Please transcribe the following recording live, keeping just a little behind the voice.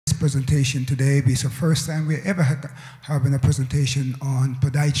presentation today. It's the first time we ever having a presentation on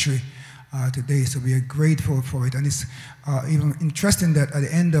podiatry today, so we are grateful for it. And it's even interesting that at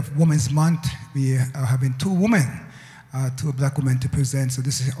the end of Women's Month, we are having two women, two black women to present. So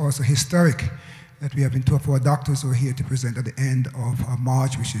this is also historic that we have two of our doctors who are here to present at the end of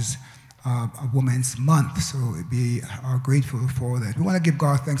March, which is a Women's Month. So we are grateful for that. We want to give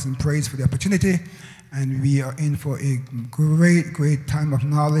God thanks and praise for the opportunity. And we are in for a great, great time of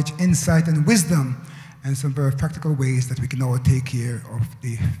knowledge, insight, and wisdom, and some very practical ways that we can all take care of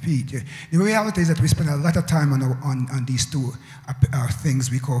the feet. The reality is that we spend a lot of time on these two things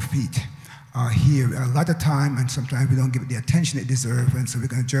we call feet here. A lot of time, and sometimes we don't give it the attention it deserves, and so we're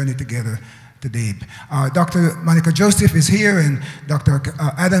going to journey together today. Dr. Monica Joseph is here, and Dr.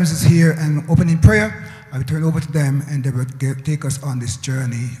 Adams is here, and opening prayer. I will turn over to them, and they will take us on this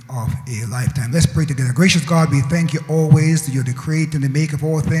journey of a lifetime. Let's pray together. Gracious God, we thank you always that you're the creator and the maker of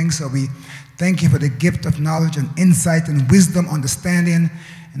all things. So we thank you for the gift of knowledge and insight and wisdom, understanding.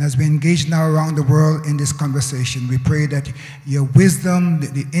 And as we engage now around the world in this conversation, we pray that your wisdom,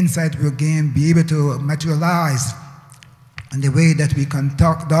 the insight we'll gain, be able to materialize in the way that we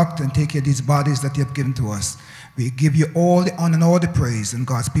conduct and take care of these bodies that you have given to us. We give you all the honor and all the praise, and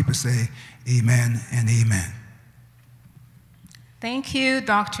God's people say, amen and amen. Thank you,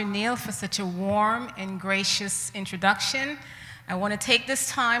 Dr. Neal, for such a warm and gracious introduction. I want to take this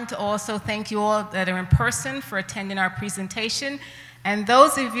time to also thank you all that are in person for attending our presentation. And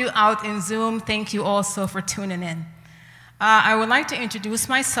those of you out in Zoom, thank you also for tuning in. I would like to introduce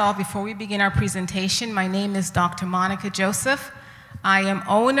myself before we begin our presentation. My name is Dr. Monica Joseph. I am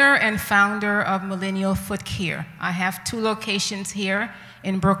owner and founder of Millennial Foot Care. I have 2 locations here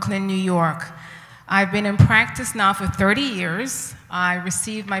in Brooklyn, New York. I've been in practice now for 30 years. I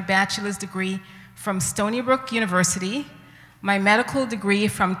received my bachelor's degree from Stony Brook University, my medical degree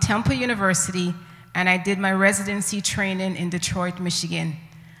from Temple University, and I did my residency training in Detroit, Michigan.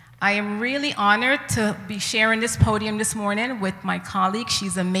 I am really honored to be sharing this podium this morning with my colleague.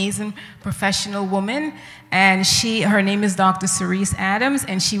 She's an amazing professional woman, and her name is Dr. Cerise Adams,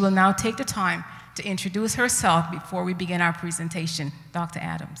 and she will now take the time to introduce herself before we begin our presentation. Dr.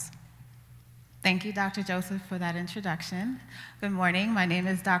 Adams. Thank you, Dr. Joseph, for that introduction. Good morning. My name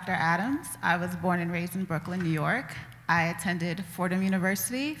is Dr. Adams. I was born and raised in Brooklyn, New York. I attended Fordham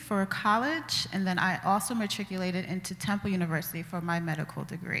University for college, and then I also matriculated into Temple University for my medical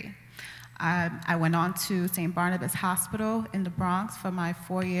degree. I went on to St. Barnabas Hospital in the Bronx for my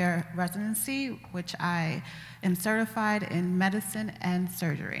 4-year residency, which I am certified in medicine and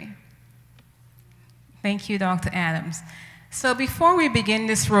surgery. Thank you, Dr. Adams. So before we begin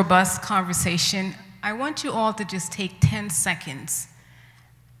this robust conversation, I want you all to just take 10 seconds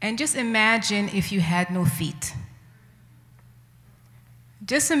and just imagine if you had no feet.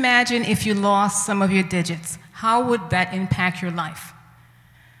 Just imagine if you lost some of your digits. How would that impact your life?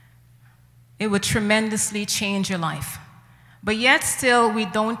 It would tremendously change your life. But yet still, we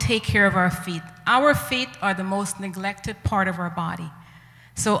don't take care of our feet. Our feet are the most neglected part of our body.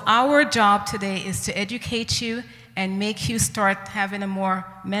 So our job today is to educate you and make you start having a more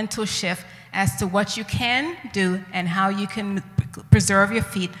mental shift as to what you can do and how you can preserve your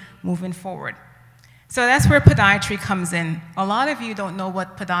feet moving forward. So that's where podiatry comes in. A lot of you don't know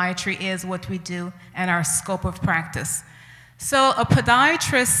what podiatry is, what we do, and our scope of practice. So a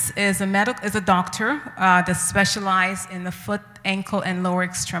podiatrist is a doctor that specializes in the foot, ankle, and lower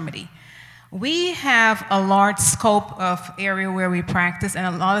extremity. We have a large scope of area where we practice and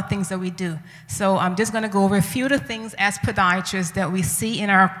a lot of things that we do. So I'm just going to go over a few of the things as podiatrists that we see in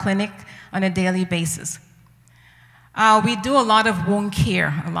our clinic on a daily basis. We do a lot of wound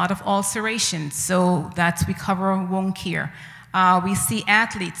care, a lot of ulcerations, so we cover wound care. We see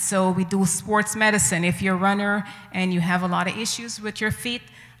athletes, so we do sports medicine. If you're a runner and you have a lot of issues with your feet,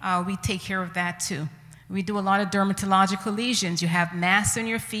 we take care of that too. We do a lot of dermatological lesions. You have mass in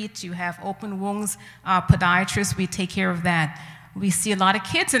your feet, you have open wounds, podiatrists, we take care of that. We see a lot of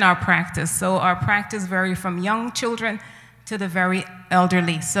kids in our practice, so our practice varies from young children to the very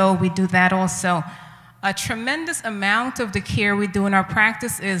elderly, so we do that also. A tremendous amount of the care we do in our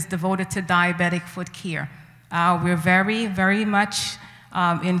practice is devoted to diabetic foot care. We're very, very much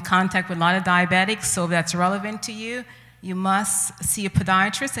in contact with a lot of diabetics, so if that's relevant to you, you must see a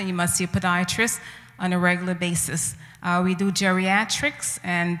podiatrist, and you must see a podiatrist on a regular basis. We do geriatrics,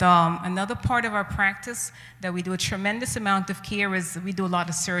 and another part of our practice that we do a tremendous amount of care is we do a lot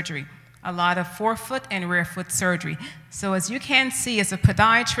of surgery, a lot of forefoot and rear foot surgery. So as you can see, as a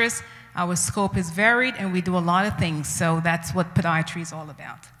podiatrist, our scope is varied, and we do a lot of things, so that's what podiatry is all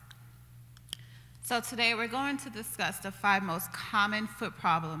about. So today we're going to discuss the 5 most common foot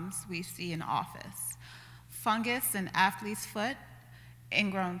problems we see in office: fungus in athlete's foot,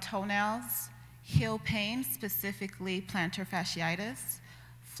 ingrown toenails, heel pain, specifically plantar fasciitis,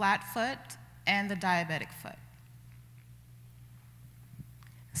 flat foot, and the diabetic foot.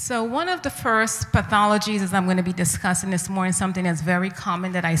 So one of the first pathologies as I'm going to be discussing this morning, something that's very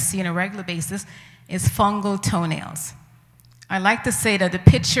common that I see on a regular basis, is fungal toenails. I like to say that the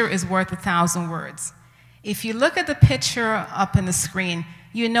picture is worth 1,000 words. If you look at the picture up on the screen,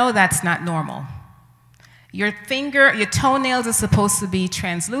 you know that's not normal. Your toenails are supposed to be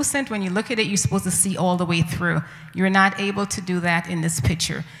translucent. When you look at it, you're supposed to see all the way through. You're not able to do that in this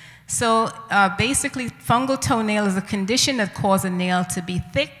picture. So basically, fungal toenail is a condition that causes a nail to be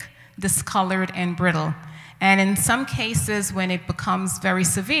thick, discolored, and brittle. And in some cases, when it becomes very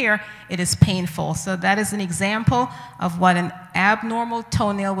severe, it is painful. So that is an example of what an abnormal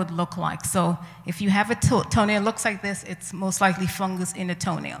toenail would look like. So if you have a toenail that looks like this, it's most likely fungus in the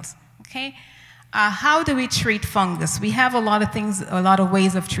toenails. Okay? How do we treat fungus? We have a lot of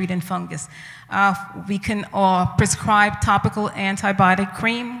ways of treating fungus. We can prescribe topical antibiotic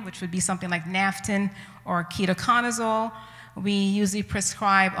cream, which would be something like Naftin or ketoconazole. We usually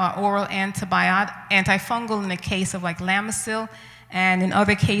prescribe oral antifungal in the case of like Lamisil, and in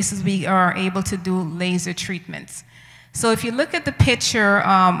other cases we are able to do laser treatments. So if you look at the picture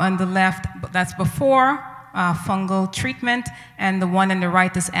on the left, that's before fungal treatment, and the one on the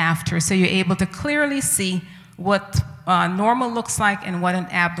right is after. So you're able to clearly see what normal looks like and what an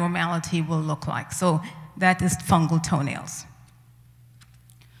abnormality will look like. So that is fungal toenails.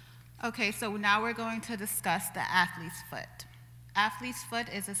 Okay, so now we're going to discuss the athlete's foot. Athlete's foot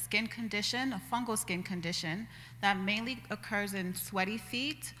is a skin condition, a fungal skin condition, that mainly occurs in sweaty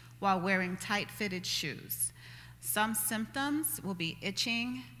feet while wearing tight-fitted shoes. Some symptoms will be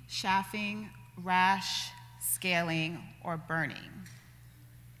itching, chafing, rash, scaling, or burning.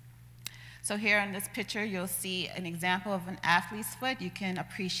 So here in this picture, you'll see an example of an athlete's foot. You can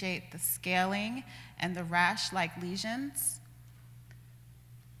appreciate the scaling and the rash-like lesions.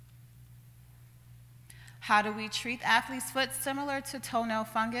 How do we treat athlete's foot? Similar to toenail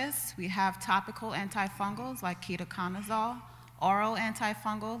fungus, we have topical antifungals like ketoconazole, oral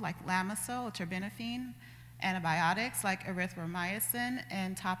antifungal like Lamisil or terbinafine, antibiotics like erythromycin,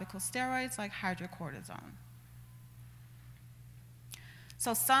 and topical steroids like hydrocortisone.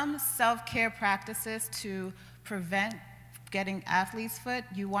 So some self-care practices to prevent getting athlete's foot: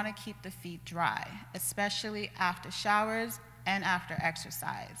 you want to keep the feet dry, especially after showers and after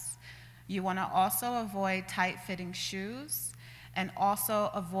exercise. You want to also avoid tight-fitting shoes and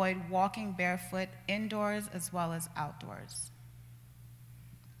also avoid walking barefoot indoors as well as outdoors.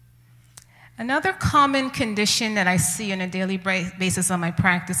 Another common condition that I see on a daily basis on my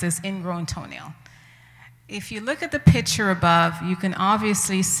practice is ingrown toenail. If you look at the picture above, you can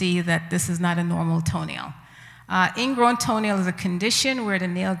obviously see that this is not a normal toenail. Ingrown toenail is a condition where the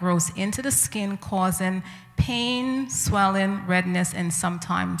nail grows into the skin, causing pain, swelling, redness, and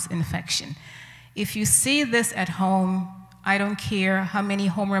sometimes infection. If you see this at home, I don't care how many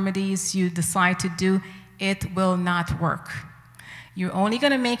home remedies you decide to do, it will not work. You're only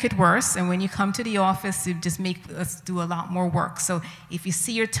going to make it worse, and when you come to the office, you just make us do a lot more work. So if you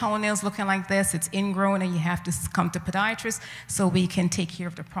see your toenails looking like this, it's ingrown, and you have to come to podiatrist so we can take care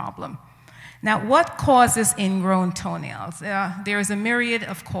of the problem. Now, what causes ingrown toenails? There is a myriad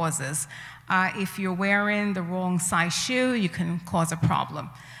of causes. If you're wearing the wrong size shoe, you can cause a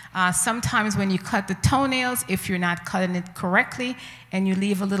problem. Sometimes when you cut the toenails, if you're not cutting it correctly and you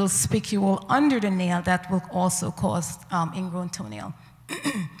leave a little spicule under the nail, that will also cause ingrown toenail.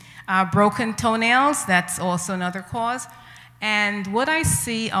 Broken toenails, that's also another cause. And what I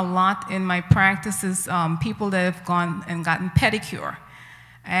see a lot in my practice is people that have gone and gotten pedicure.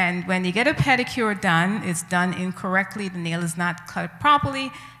 And when you get a pedicure done, it's done incorrectly, the nail is not cut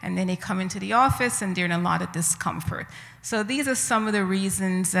properly, and then they come into the office and they're in a lot of discomfort. So these are some of the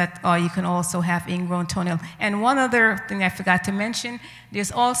reasons that you can also have ingrown toenail. And one other thing I forgot to mention,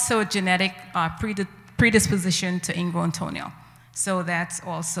 there's also a genetic predisposition to ingrown toenail. So that's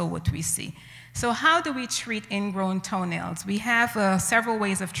also what we see. So how do we treat ingrown toenails? We have several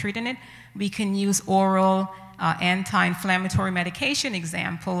ways of treating it. We can use oral anti-inflammatory medication,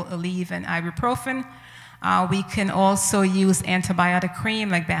 example, Aleve and ibuprofen. We can also use antibiotic cream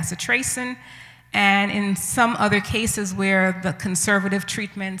like bacitracin. And in some other cases where the conservative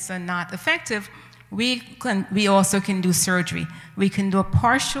treatments are not effective, we also can do surgery. We can do a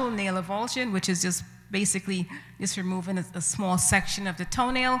partial nail avulsion, which is just basically just removing a small section of the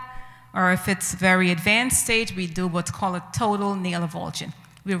toenail, or if it's very advanced stage, we do what's called a total nail avulsion.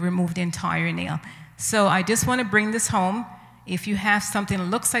 we'll remove the entire nail. So I just want to bring this home. If you have something that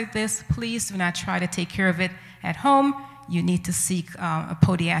looks like this, please do not try to take care of it at home. You need to seek a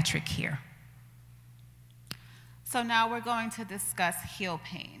podiatric care. So now we're going to discuss heel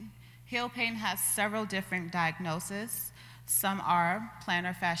pain. Heel pain has several different diagnoses. Some are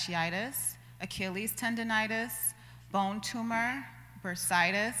plantar fasciitis, Achilles tendonitis, bone tumor,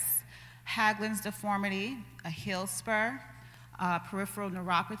 bursitis, Haglund's deformity, a heel spur, peripheral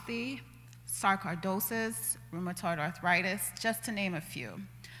neuropathy, sarcoidosis, rheumatoid arthritis, just to name a few.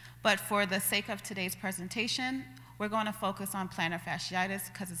 But for the sake of today's presentation, we're going to focus on plantar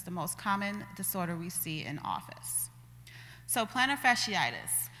fasciitis because it's the most common disorder we see in office. So plantar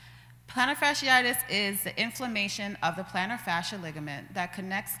fasciitis. Plantar fasciitis is the inflammation of the plantar fascia ligament that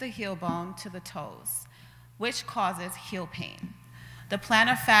connects the heel bone to the toes, which causes heel pain. The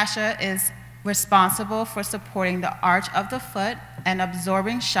plantar fascia is responsible for supporting the arch of the foot and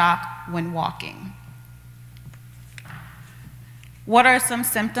absorbing shock when walking. What are some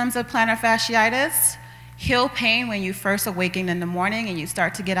symptoms of plantar fasciitis? Heel pain when you first awaken in the morning and you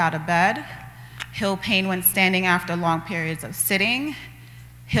start to get out of bed. Heel pain when standing after long periods of sitting.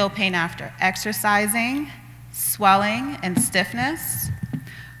 Heel pain after exercising. Swelling and stiffness.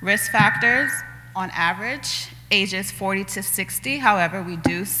 Risk factors, on average, ages 40 to 60. However, we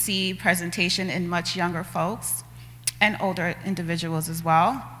do see presentation in much younger folks and older individuals as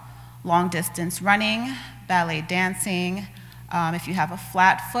well. Long distance running, ballet dancing, if you have a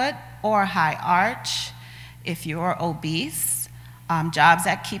flat foot or high arch, if you're obese, jobs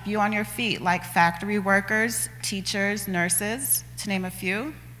that keep you on your feet like factory workers, teachers, nurses, to name a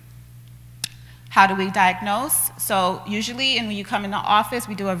few. How do we diagnose? So usually when you come in the office,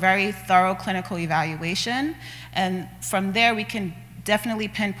 we do a very thorough clinical evaluation, and from there we can definitely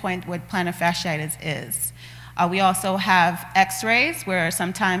pinpoint what plantar fasciitis is. We also have x-rays where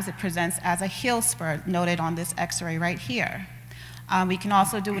sometimes it presents as a heel spur, noted on this x-ray right here. We can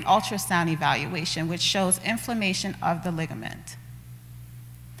also do an ultrasound evaluation, which shows inflammation of the ligament.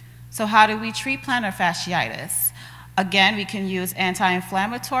 So how do we treat plantar fasciitis? Again, we can use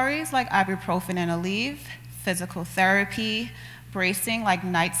anti-inflammatories like ibuprofen and Aleve, physical therapy, bracing like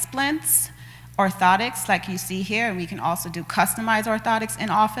night splints, orthotics like you see here, and we can also do customized orthotics in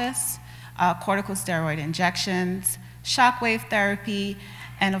office, corticosteroid injections, shockwave therapy,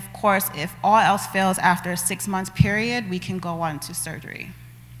 and of course, if all else fails after a 6-month period, we can go on to surgery.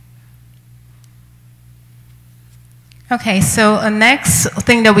 Okay, so a next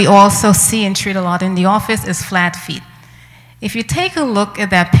thing that we also see and treat a lot in the office is flat feet. If you take a look at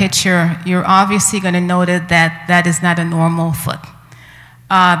that picture, you're obviously going to notice that that is not a normal foot.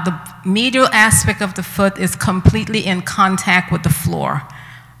 The medial aspect of the foot is completely in contact with the floor.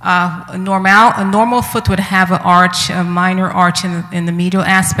 A normal foot would have an arch, a minor arch in the medial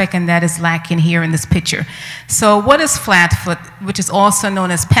aspect, and that is lacking here in this picture. So what is flat foot, which is also known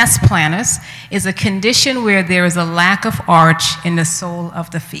as pes planus, is a condition where there is a lack of arch in the sole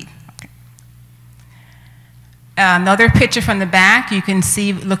of the feet. Another picture from the back, you can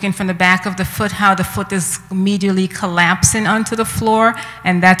see, looking from the back of the foot, how the foot is medially collapsing onto the floor,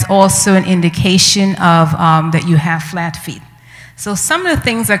 and that's also an indication of that you have flat feet. So some of the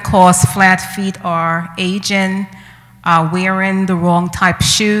things that cause flat feet are aging, wearing the wrong type of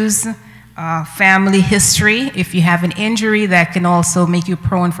shoes, family history. If you have an injury, that can also make you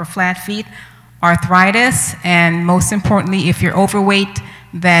prone for flat feet, arthritis, and most importantly, if you're overweight,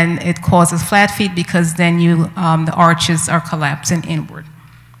 then it causes flat feet because then the arches are collapsing inward.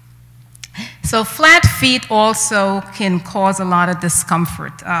 So flat feet also can cause a lot of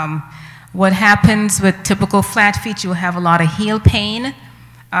discomfort. What happens with typical flat feet, you'll have a lot of heel pain.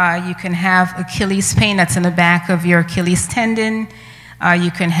 You can have Achilles pain, that's in the back of your Achilles tendon.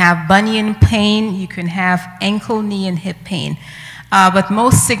 You can have bunion pain. You can have ankle, knee, and hip pain. But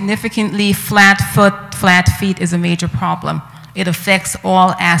most significantly, flat foot, flat feet is a major problem. It affects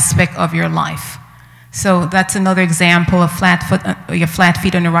all aspects of your life. So that's another example of flat foot, your flat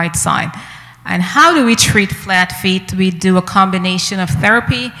feet on the right side. And how do we treat flat feet? We do a combination of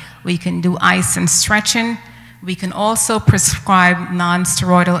therapy. We can do ice and stretching. We can also prescribe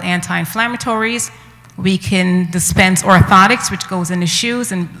non-steroidal anti-inflammatories. We can dispense orthotics, which goes in the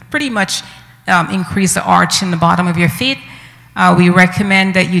shoes, and pretty much increase the arch in the bottom of your feet. We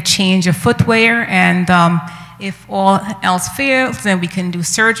recommend that you change your footwear, and if all else fails, then we can do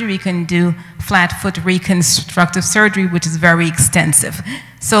surgery. We can do flat foot reconstructive surgery, which is very extensive.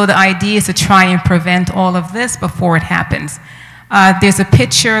 So the idea is to try and prevent all of this before it happens. There's a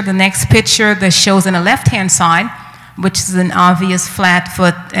picture, the next picture, that shows on the left-hand side, which is an obvious flat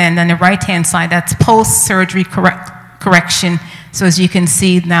foot, and on the right-hand side, that's post-surgery correction So as you can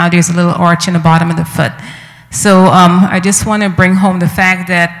see now, there's a little arch in the bottom of the foot. So I just want to bring home the fact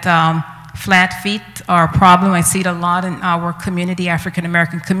that flat feet are a problem. I see it a lot in our community, African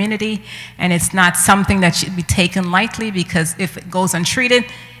American community, and it's not something that should be taken lightly, because if it goes untreated,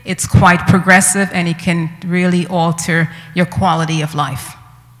 it's quite progressive and it can really alter your quality of life.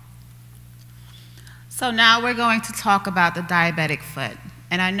 So now we're going to talk about the diabetic foot.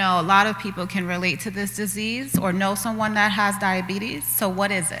 And I know a lot of people can relate to this disease or know someone that has diabetes. So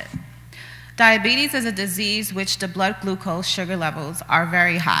what is it? Diabetes is a disease which the blood glucose sugar levels are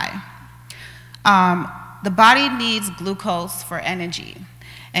very high. The body needs glucose for energy.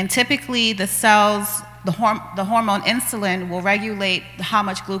 And typically the cells, the hormone insulin will regulate how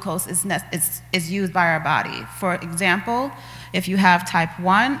much glucose is used by our body. For example, if you have type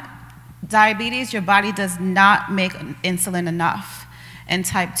 1 diabetes, your body does not make insulin enough. And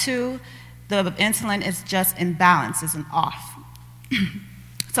type 2, the insulin is just imbalanced, isn't off.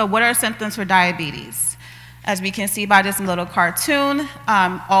 So what are symptoms for diabetes? As we can see by this little cartoon,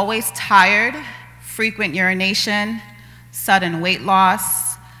 always tired, frequent urination, sudden weight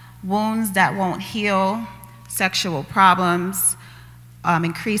loss, wounds that won't heal, sexual problems,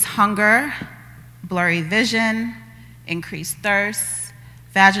 increased hunger, blurry vision, increased thirst,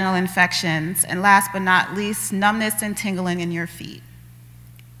 vaginal infections, and last but not least, numbness and tingling in your feet.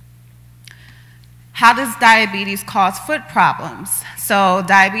 How does diabetes cause foot problems? So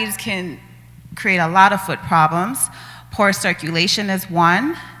diabetes can create a lot of foot problems. Poor circulation is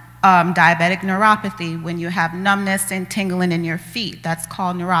one. Diabetic neuropathy, when you have numbness and tingling in your feet, that's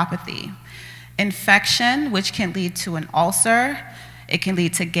called neuropathy. Infection, which can lead to an ulcer. It can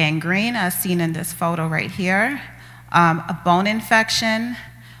lead to gangrene, as seen in this photo right here. A bone infection,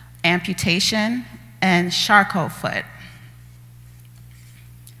 amputation, and Charcot foot.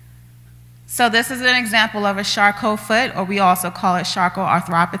 So this is an example of a Charcot foot, or we also call it Charcot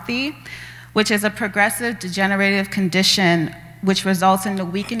arthropathy, which is a progressive degenerative condition which results in the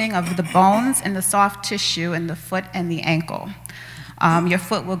weakening of the bones and the soft tissue in the foot and the ankle. Your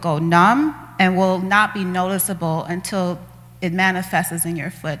foot will go numb and will not be noticeable until it manifests in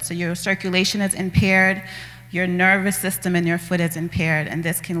your foot. So your circulation is impaired, your nervous system in your foot is impaired, and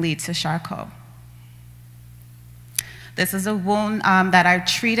this can lead to Charcot. This is a wound that I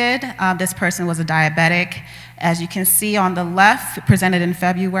treated. This person was a diabetic. As you can see on the left, presented in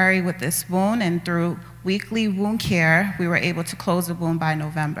February with this wound, and through weekly wound care, we were able to close the wound by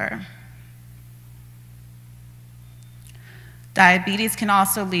November. Diabetes can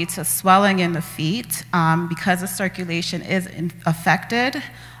also lead to swelling in the feet because the circulation is affected.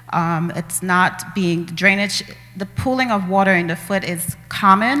 It's not being drainage. The pooling of water in the foot is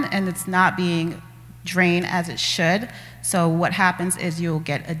common, and it's not being drained as it should. So what happens is you'll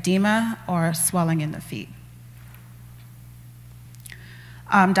get edema or swelling in the feet.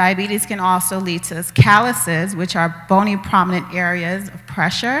 Diabetes can also lead to calluses, which are bony prominent areas of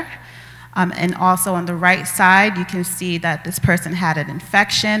pressure. And also on the right side, you can see that this person had an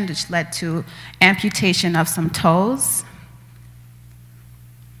infection, which led to amputation of some toes.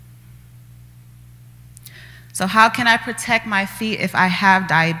 So how can I protect my feet if I have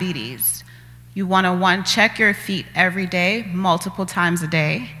diabetes? You want to, one, check your feet every day, multiple times a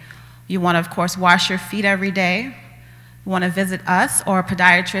day. You want to, of course, wash your feet every day. You want to visit us or a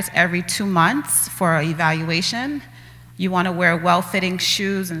podiatrist every 2 months for an evaluation. You want to wear well-fitting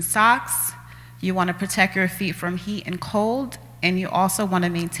shoes and socks. You want to protect your feet from heat and cold, and you also want to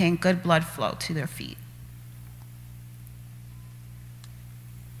maintain good blood flow to their feet.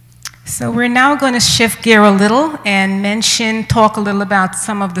 So we're now going to shift gear a little and talk a little about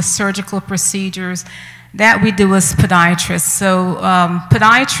some of the surgical procedures that we do as podiatrists. So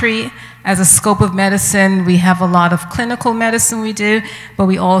podiatry, as a scope of medicine, we have a lot of clinical medicine we do, but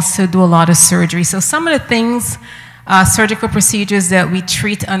we also do a lot of surgery. So some of the things, surgical procedures that we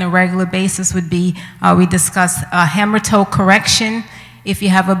treat on a regular basis would be, we discuss hammer-toe correction. If you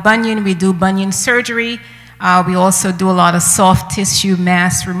have a bunion, we do bunion surgery. We also do a lot of soft tissue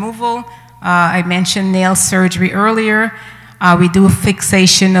mass removal. I mentioned nail surgery earlier. We do a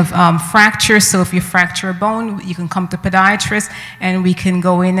fixation of fractures. So if you fracture a bone, you can come to podiatrist and we can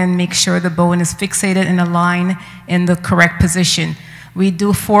go in and make sure the bone is fixated and aligned in the correct position. We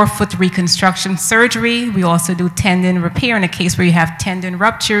do forefoot reconstruction surgery. We also do tendon repair in a case where you have tendon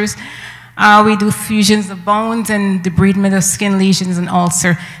ruptures. We do fusions of bones and debridement of skin lesions and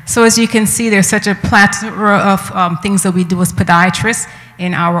ulcer. So as you can see, there's such a plethora of things that we do as podiatrists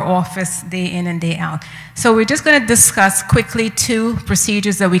in our office day in and day out. So we're just going to discuss quickly 2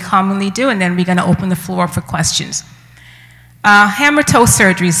 procedures that we commonly do, and then we're going to open the floor for questions. Hammer-toe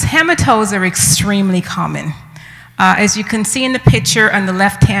surgeries. Hammer-toes are extremely common. As you can see in the picture on the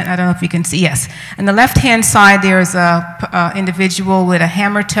left hand, I don't know if you can see, yes. On the left hand side, there's a individual with a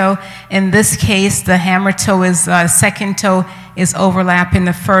hammer toe. In this case, the hammer toe is, second toe is overlapping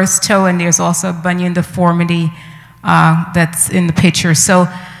the first toe, and there's also a bunion deformity that's in the picture. So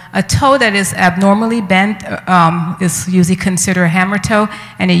a toe that is abnormally bent is usually considered a hammer toe,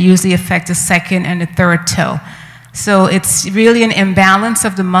 and it usually affects the second and the third toe. So it's really an imbalance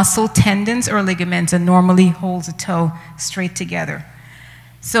of the muscle, tendons, or ligaments that normally holds a toe straight together.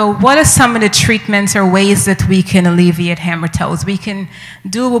 So what are some of the treatments or ways that we can alleviate hammer toes? We can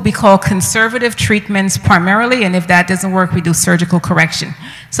do what we call conservative treatments primarily, and if that doesn't work, we do surgical correction.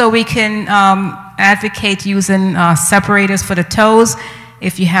 So we can advocate using separators for the toes.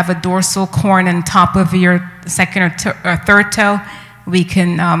 If you have a dorsal corn on top of your second or third toe, we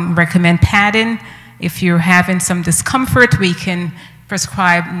can recommend padding. If you're having some discomfort, we can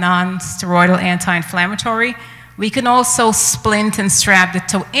prescribe non-steroidal anti-inflammatory. We can also splint and strap the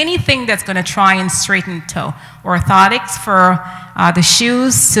toe, anything that's going to try and straighten the toe. Orthotics for the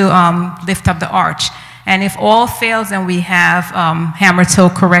shoes to lift up the arch. And if all fails, then we have hammer toe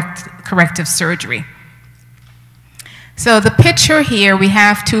corrective surgery. So the picture here, we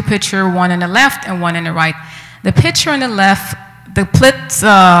have two pictures, one on the left and one on the right. The picture on the left, the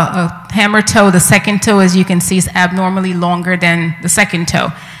hammer toe, the second toe, as you can see, is abnormally longer than the second toe.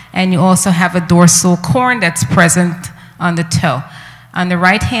 And you also have a dorsal corn that's present on the toe. On the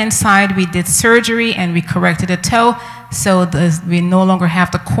right-hand side, we did surgery and we corrected the toe, so we no longer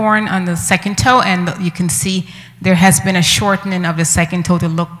have the corn on the second toe, and you can see there has been a shortening of the second toe to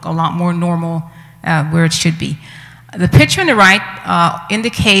look a lot more normal where it should be. The picture on the right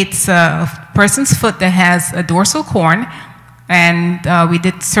indicates a person's foot that has a dorsal corn, and we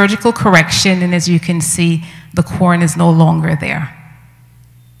did surgical correction, and as you can see, the corn is no longer there.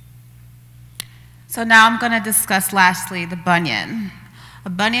 So now I'm going to discuss lastly the bunion. A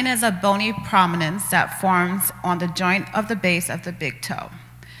bunion is a bony prominence that forms on the joint of the base of the big toe.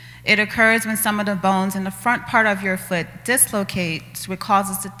 It occurs when some of the bones in the front part of your foot dislocates, which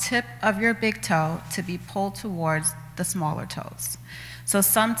causes the tip of your big toe to be pulled towards the smaller toes. So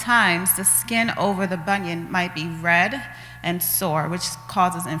sometimes the skin over the bunion might be red and sore, which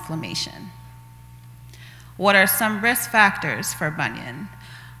causes inflammation. What are some risk factors for bunion?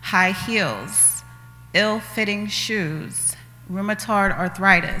 High heels, ill-fitting shoes, rheumatoid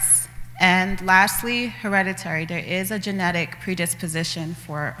arthritis, and lastly, hereditary. There is a genetic predisposition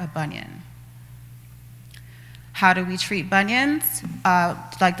for a bunion. How do we treat bunions?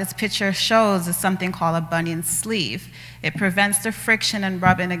 Like this picture shows, is something called a bunion sleeve. It prevents the friction and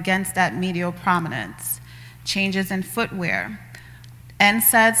rubbing against that medial prominence. Changes in footwear.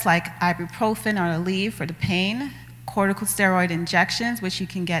 NSAIDs like ibuprofen or Aleve for the pain, corticosteroid injections, which you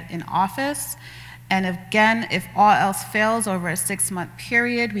can get in office. And again, if all else fails over a 6-month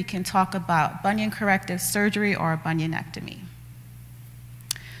period, we can talk about bunion corrective surgery or a bunionectomy.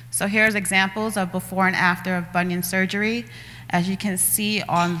 So here's examples of before and after of bunion surgery. As you can see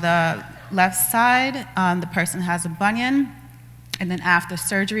on the left side, the person has a bunion, and then after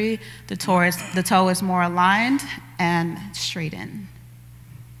surgery, the toe is more aligned and straightened.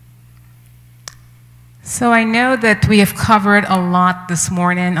 So I know that we have covered a lot this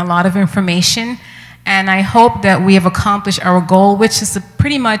morning, a lot of information, and I hope that we have accomplished our goal, which is to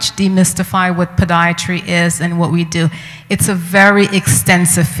pretty much demystify what podiatry is and what we do. It's a very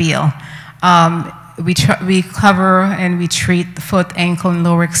extensive field. We cover and we treat the foot, ankle, and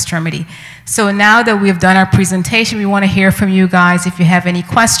lower extremity. So now that we've done our presentation, we want to hear from you guys. If you have any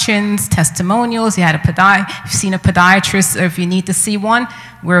questions, testimonials, if you've seen a podiatrist, or if you need to see one,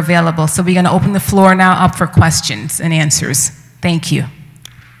 we're available. So we're going to open the floor now up for questions and answers. Thank you.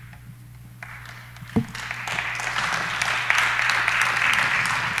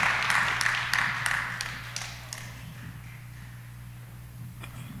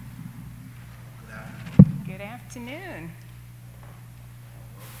 Good afternoon.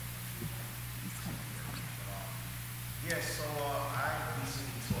 Yes, so I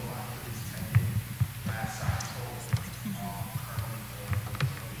recently tore my Achilles tendon last October. Currently going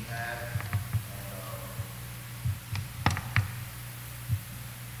through rehab.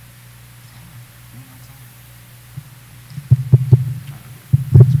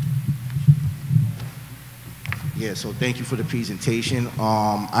 Yeah, so thank you for the presentation.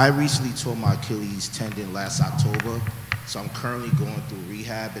 I recently tore my Achilles tendon last October, so I'm currently going through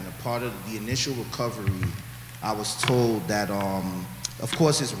rehab, and a part of the initial recovery, I was told that, of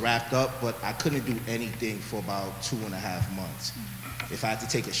course it's wrapped up, but I couldn't do anything for about 2.5 months. If I had to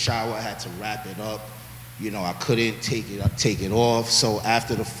take a shower, I had to wrap it up. You know, I couldn't take it off. So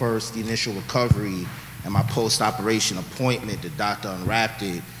after the initial recovery, and my post-operation appointment, the doctor unwrapped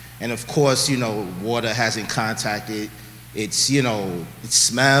it. And of course, you know, water hasn't contacted. It's, you know, it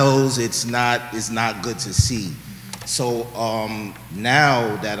smells, it's not good to see. So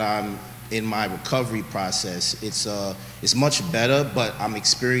now that I'm in my recovery process, it's much better, but I'm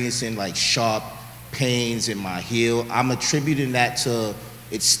experiencing like sharp pains in my heel. I'm attributing that to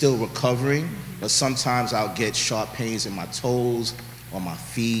it's still recovering, but sometimes I'll get sharp pains in my toes or my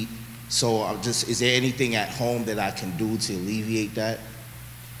feet. So is there anything at home that I can do to alleviate that?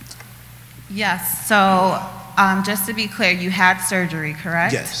 Yes, so just to be clear, you had surgery,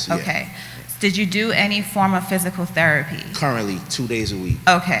 correct? Yes. Yeah. Okay. Did you do any form of physical therapy? Currently, 2 days a week.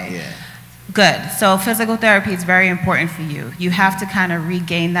 Okay. Yeah. Good. So physical therapy is very important for you. You have to kind of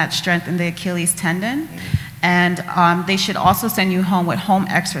regain that strength in the Achilles tendon. And they should also send you home with home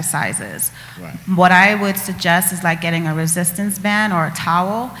exercises. Right. What I would suggest is like getting a resistance band or a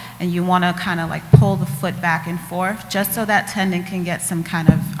towel, and you want to kind of like pull the foot back and forth just so that tendon can get some kind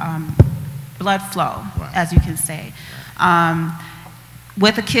of blood flow, right, as you can say.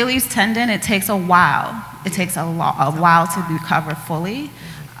 With Achilles tendon, it takes a while. It takes a while to recover fully.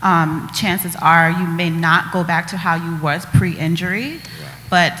 Chances are you may not go back to how you was pre-injury, right,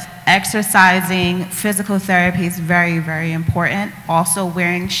 but exercising, physical therapy is very, very important. Also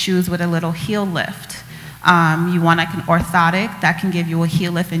wearing shoes with a little heel lift. You want like an orthotic that can give you a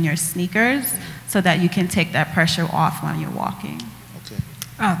heel lift in your sneakers so that you can take that pressure off when you're walking.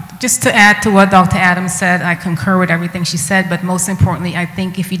 Just to add to what Dr. Adams said, I concur with everything she said, but most importantly, I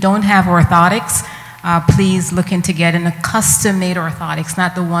think if you don't have orthotics, please look into getting a custom-made orthotics,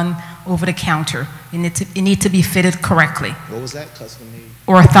 not the one over the counter. You need to be fitted correctly. What was that, custom-made?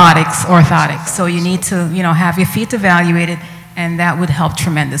 Orthotics. So you need to, you know, have your feet evaluated, and that would help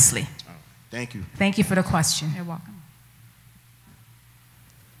tremendously. Thank you. Thank you for the question. You're welcome.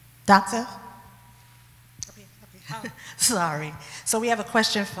 Doctor? Sorry. So we have a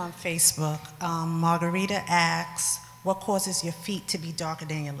question from Facebook. Margarita asks, what causes your feet to be darker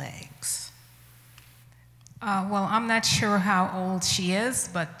than your legs? Well, I'm not sure how old she is,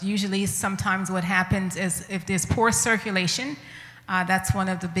 but usually sometimes what happens is if there's poor circulation, that's one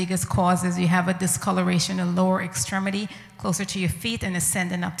of the biggest causes. You have a discoloration in the lower extremity closer to your feet and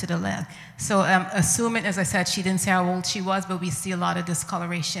ascending up to the leg. So assuming, as I said, she didn't say how old she was, but we see a lot of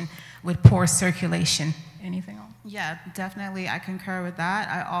discoloration with poor circulation. Anything else? Yeah, definitely, I concur with that.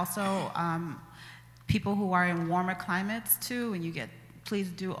 I also, people who are in warmer climates too, when you get, please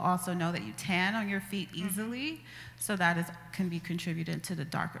do also know that you tan on your feet easily, so that can be contributed to the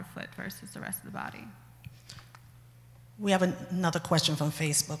darker foot versus the rest of the body. We have another question from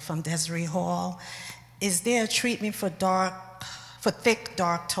Facebook from Desiree Hall. Is there a treatment for thick,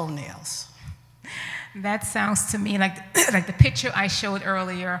 dark toenails? That sounds to me like, like the picture I showed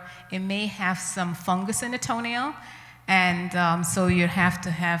earlier. It may have some fungus in the toenail, and so you have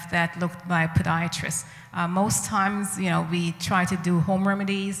to have that looked by a podiatrist. Most times, you know, we try to do home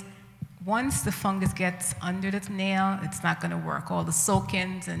remedies. Once the fungus gets under the nail, it's not going to work. All the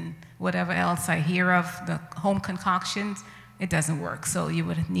soak-ins and whatever else I hear of, the home concoctions, it doesn't work. So you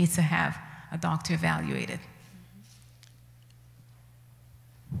would need to have a doctor evaluate it.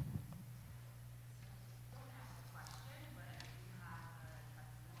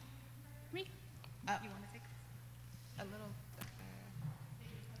 You want to take a little?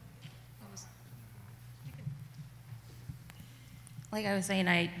 Like I was saying,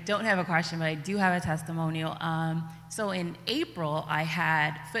 I don't have a question, but I do have a testimonial. So in April, I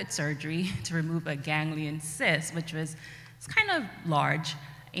had foot surgery to remove a ganglion cyst, which was kind of large.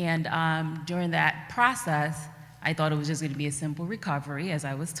 And during that process, I thought it was just going to be a simple recovery, as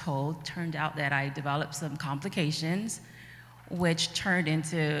I was told. Turned out that I developed some complications, which turned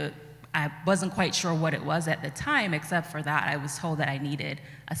into, I wasn't quite sure what it was at the time, except for that I was told that I needed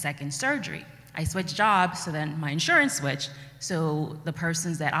a second surgery. I switched jobs, so then my insurance switched, so the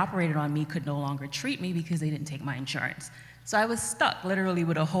persons that operated on me could no longer treat me because they didn't take my insurance. So I was stuck literally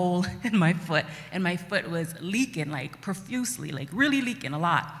with a hole in my foot, and my foot was leaking like profusely, like really leaking a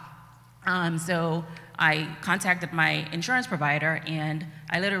lot. So I contacted my insurance provider, and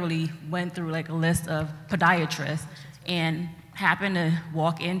I literally went through like a list of podiatrists and happened to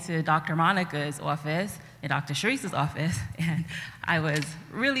walk into Dr. Monica's office and Dr. Cerise's office, and I was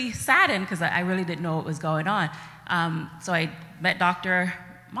really saddened because I really didn't know what was going on. So I met Dr.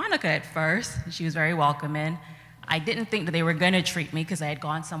 Monica at first. She was very welcoming. I didn't think that they were going to treat me because I had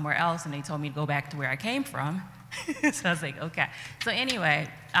gone somewhere else, and they told me to go back to where I came from. So I was like, okay. So anyway,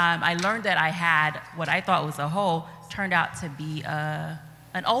 I learned that I had what I thought was a hole, turned out to be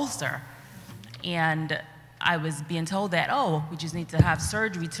an ulcer. And I was being told that, oh, we just need to have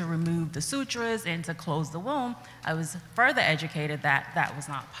surgery to remove the sutras and to close the womb. I was further educated that that was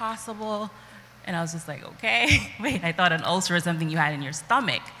not possible. And I was just like, okay, wait, I thought an ulcer is something you had in your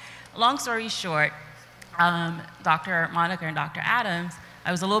stomach. Long story short, Dr. Monica and Dr. Adams, I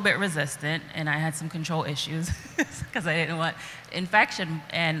was a little bit resistant, and I had some control issues because I didn't want infection.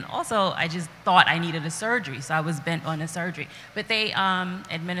 And also, I just thought I needed a surgery, so I was bent on a surgery. But they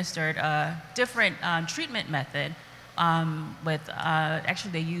administered a different treatment method with,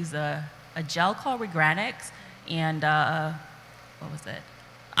 actually, they used a gel called Regranix and, what was it?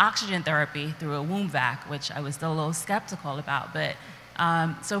 Oxygen therapy through a womb vac, which I was still a little skeptical about. But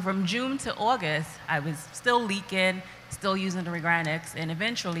so from June to August, I was still leaking, still using the Regranix, and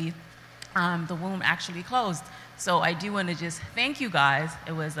eventually the womb actually closed. So I do want to just thank you guys.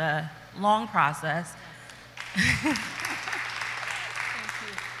 It was a long process. Thank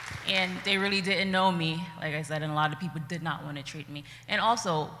you. And they really didn't know me, like I said, and a lot of people did not want to treat me. And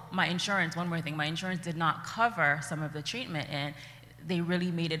also, my insurance, one more thing, my insurance did not cover some of the treatment, and they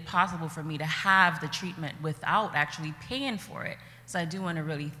really made it possible for me to have the treatment without actually paying for it. So I do want to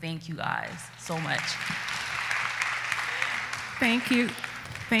really thank you guys so much. Thank you.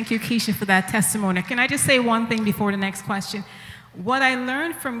 Thank you, Keisha, for that testimony. Can I just say one thing before the next question? What I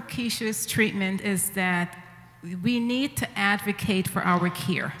learned from Keisha's treatment is that we need to advocate for our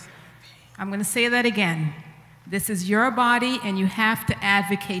care. I'm going to say that again. This is your body, and you have to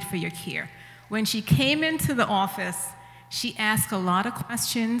advocate for your care. When she came into the office, she asked a lot of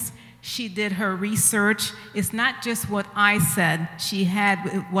questions. She did her research. It's not just what I said. She had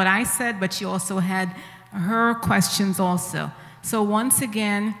what I said, but she also had her questions also. So once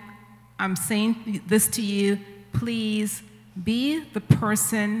again, I'm saying this to you, please be the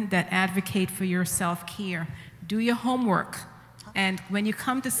person that advocate for your self-care. Do your homework. And when you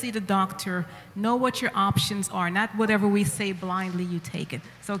come to see the doctor, know what your options are, not whatever we say blindly, you take it.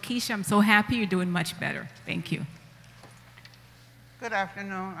 So Keisha, I'm so happy you're doing much better. Thank you. Good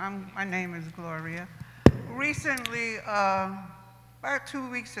afternoon. My name is Gloria. Recently, about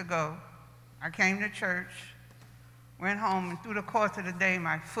 2 weeks ago, I came to church, went home, and through the course of the day,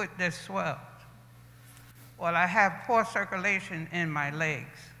 my foot just swelled. Well, I have poor circulation in my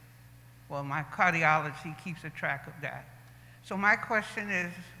legs. Well, my cardiology keeps a track of that. So my question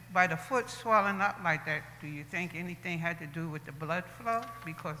is, by the foot swelling up like that, do you think anything had to do with the blood flow?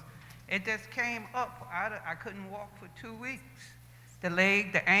 Because it just came up. I couldn't walk for 2 weeks. The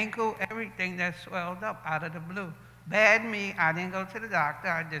leg, the ankle, everything that swelled up out of the blue. Bad me, I didn't go to the doctor,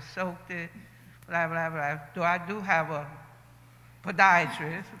 I just soaked it, blah, blah, blah. I do have a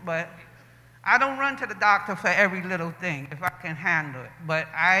podiatrist, but I don't run to the doctor for every little thing if I can handle it. But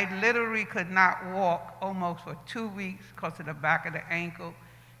I literally could not walk almost for 2 weeks because of the back of the ankle.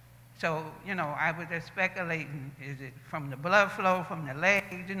 So, you know, I was just speculating, is it from the blood flow, from the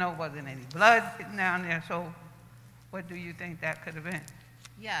legs, you know, wasn't any blood sitting down there, so what do you think that could have been?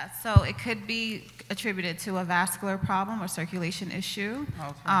 Yeah, so it could be attributed to a vascular problem or circulation issue.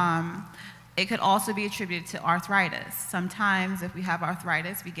 Okay. It could also be attributed to arthritis. Sometimes if we have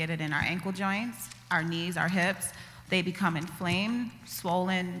arthritis, we get it in our ankle joints, our knees, our hips. They become inflamed,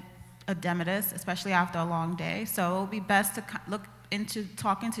 swollen, edematous, especially after a long day. So it will be best to look into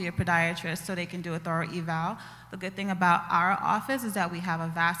talking to your podiatrist so they can do a thorough eval. The good thing about our office is that we have a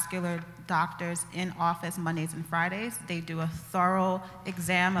vascular doctors in office Mondays and Fridays. They do a thorough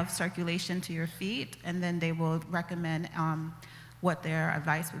exam of circulation to your feet, and then they will recommend what their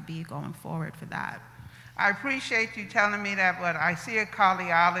advice would be going forward for that. I appreciate you telling me that, but I see a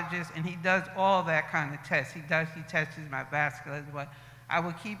cardiologist, and he does all that kind of tests. He tests my vasculars, but I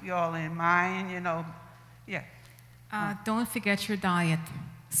will keep you all in mind, you know, yeah. Don't forget your diet.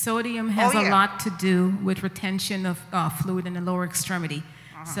 Sodium has a lot to do with retention of fluid in the lower extremity.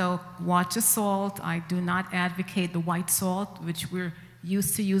 So watch the salt. I do not advocate the white salt, which we're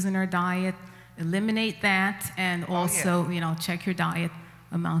used to using in our diet. Eliminate that, and also, you know, check your diet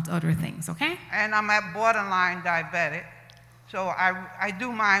amongst other things, okay? And I'm at borderline diabetic, so I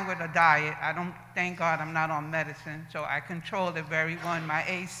do mine with a diet. I don't, thank God I'm not on medicine, so I control it very well. My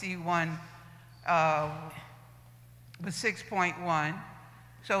AC1 was 6.1,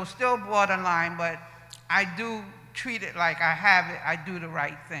 so still borderline, but I do treat it like I have it. I do the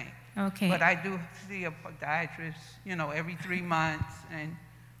right thing. Okay. But I do see a podiatrist, you know, every 3 months,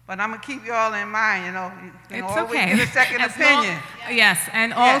 but I'm gonna keep you all in mind, you know. You can always get a second opinion. Yes,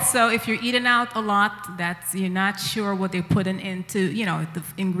 and also if you're eating out a lot, you're not sure what they're putting into, you know, the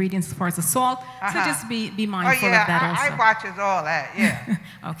ingredients as far as the salt. So just be mindful of that also. I watches all that, yeah.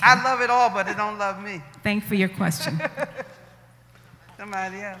 Okay. I love it all, but it don't love me. Thanks for your question.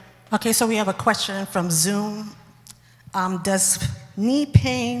 Somebody else. Okay, so we have a question from Zoom. Does knee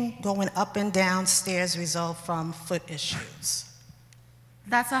pain going up and down stairs result from foot issues?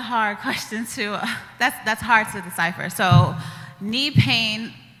 That's a hard question to, that's hard to decipher. So knee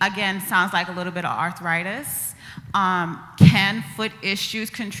pain, again, sounds like a little bit of arthritis. Can foot issues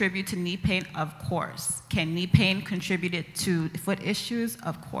contribute to knee pain? Of course. Can knee pain contribute to foot issues?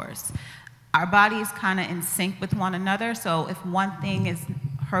 Of course. Our body is kind of in sync with one another, so if one thing is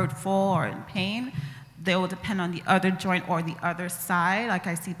hurtful or in pain, they will depend on the other joint or the other side. Like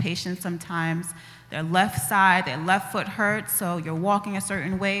I see patients sometimes, their left side, their left foot hurts, so you're walking a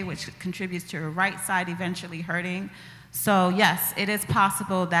certain way, which contributes to your right side eventually hurting. So yes, it is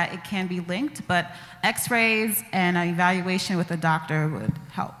possible that it can be linked, but x-rays and an evaluation with a doctor would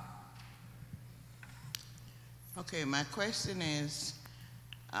help. Okay, my question is,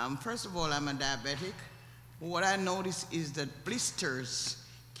 first of all, I'm a diabetic. What I notice is that blisters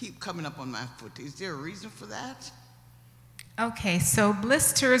keep coming up on my foot. Is there a reason for that? Okay, so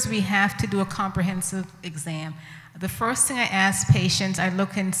blisters, we have to do a comprehensive exam. The first thing I ask patients, I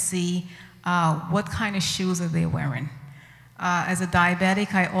look and see what kind of shoes are they wearing. As a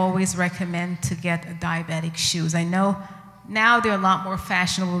diabetic, I always recommend to get diabetic shoes. I know now they're a lot more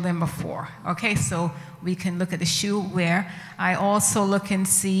fashionable than before. Okay, so we can look at the shoe wear. I also look and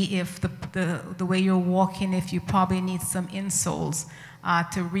see if the way you're walking, if you probably need some insoles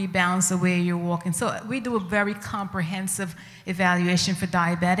to rebalance the way you're walking. So we do a very comprehensive evaluation for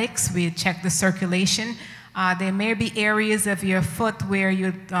diabetics. We check the circulation. There may be areas of your foot where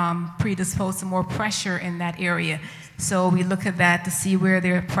you're predisposed to more pressure in that area. So we look at that to see where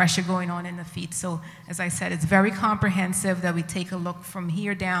there's pressure going on in the feet. So as I said, it's very comprehensive that we take a look from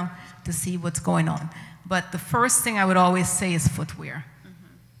here down to see what's going on. But the first thing I would always say is footwear.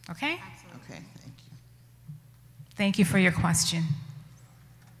 Mm-hmm. Okay? Absolutely. Okay, thank you. Thank you for your question.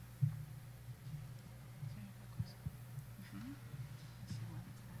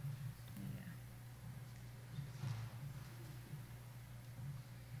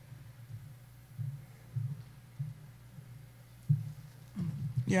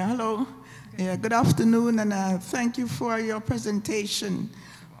 Yeah, hello. Yeah, good afternoon, and thank you for your presentation.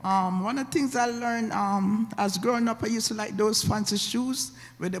 One of the things I learned as growing up, I used to like those fancy shoes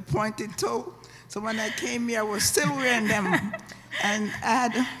with the pointed toe. So when I came here, I was still wearing them. And I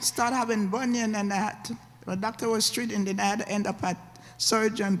had started having bunion, and the doctor was treating, and I had to end up at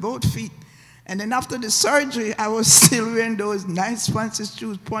surgery on both feet. And then after the surgery, I was still wearing those nice fancy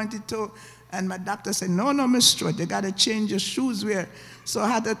shoes, pointed toe. And my doctor said, no, Miss Stewart, you got to change your shoes wear. So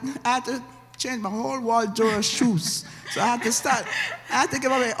I had to change my whole wardrobe of shoes. So I had to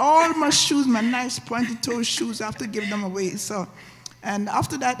give away all my shoes, my nice pointed toe shoes. I have to give them away. So, and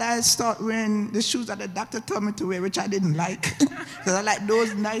after that, I started wearing the shoes that the doctor told me to wear, which I didn't like. Because I like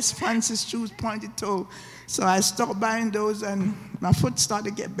those nice fancy shoes, pointed toe. So I stopped buying those, and my foot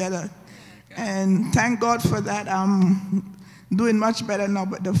started to get better. And thank God for that. I'm doing much better now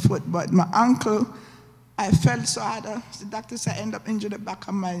with the foot. But my ankle, I fell, so the doctor said I end up injured the back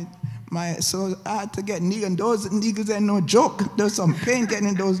of so I had to get needles. And those needles ain't no joke. There's some pain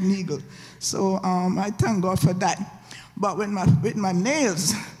getting those needles. So I thank God for that. But with my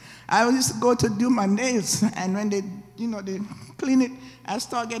nails, I used to go to do my nails, and when they clean it, I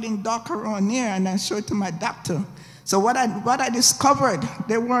start getting darker around here, and I show it to my doctor. So what I discovered,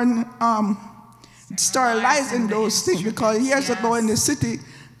 they weren't sterilizing those things, because years ago in the city,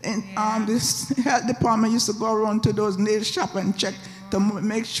 this health department used to go around to those nail shops and check to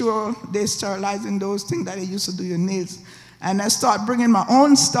make sure they're sterilizing those things that they used to do your nails. And I start bringing my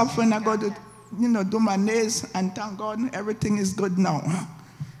own stuff when I go to, do my nails, and thank God everything is good now.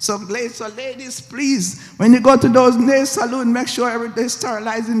 So ladies, please, when you go to those nail salons, make sure they're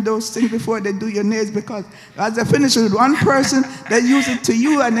sterilizing those things before they do your nails, because as they finish with one person, they use it to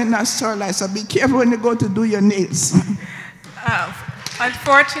you and then not sterilize. So be careful when you go to do your nails.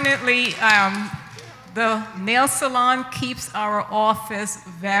 Unfortunately, the nail salon keeps our office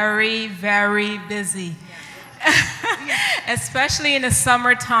very, very busy. Especially in the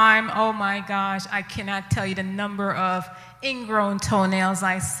summertime. Oh my gosh, I cannot tell you the number of ingrown toenails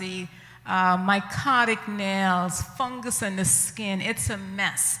I see, mycotic nails, fungus in the skin. It's a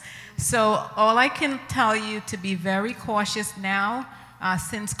mess. So all I can tell you to be very cautious now.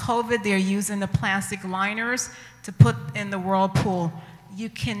 Since COVID, they're using the plastic liners to put in the whirlpool. You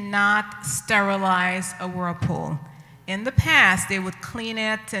cannot sterilize a whirlpool. In the past, they would clean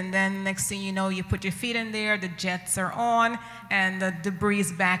it, and then next thing you know, you put your feet in there, the jets are on, and the debris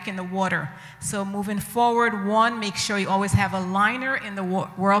is back in the water. So moving forward, one, make sure you always have a liner in the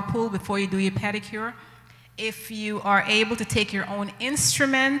whirlpool before you do your pedicure. If you are able to take your own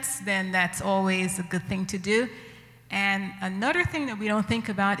instruments, then that's always a good thing to do. And another thing that we don't think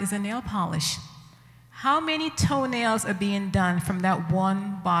about is a nail polish. How many toenails are being done from that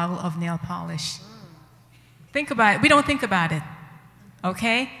one bottle of nail polish? Think about it. We don't think about it,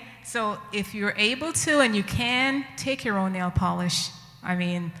 okay? So if you're able to and you can, take your own nail polish. I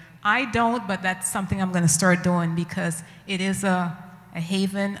mean, I don't, but that's something I'm going to start doing because it is a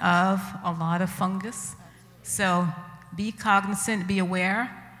haven of a lot of fungus. So be cognizant, be aware.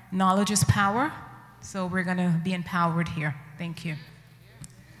 Knowledge is power. So we're going to be empowered here. Thank you.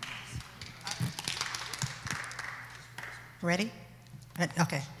 Ready?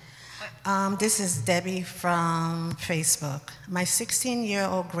 Okay. This is Debbie from Facebook. My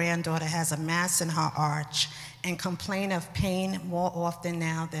 16-year-old granddaughter has a mass in her arch and complains of pain more often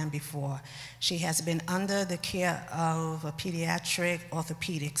now than before. She has been under the care of a pediatric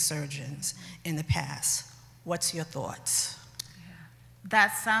orthopedic surgeons in the past. What's your thoughts?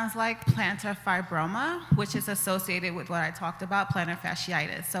 That sounds like plantar fibroma, which is associated with what I talked about, plantar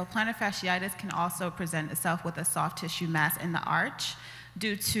fasciitis. So plantar fasciitis can also present itself with a soft tissue mass in the arch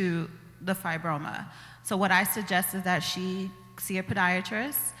due to the fibroma. So what I suggest is that she see a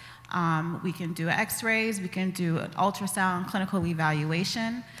podiatrist. We can do x-rays, we can do an ultrasound, clinical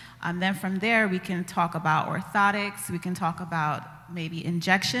evaluation. Then from there, we can talk about orthotics, we can talk about maybe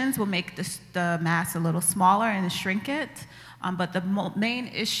injections. We'll make the mass a little smaller and shrink it. But the main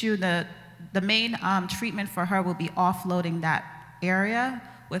issue, the main treatment for her will be offloading that area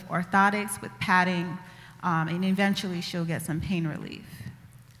with orthotics, with padding, and eventually she'll get some pain relief.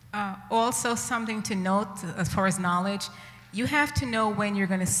 Also something to note as far as knowledge, you have to know when you're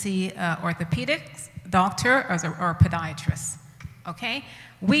going to see an orthopedic doctor or a podiatrist, okay?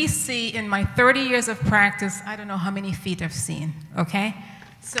 We see in my 30 years of practice, I don't know how many feet I've seen, okay?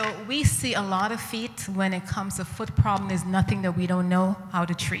 So we see a lot of feet when it comes to foot problem. There's nothing that we don't know how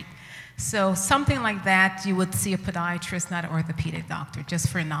to treat. So something like that, you would see a podiatrist, not an orthopedic doctor, just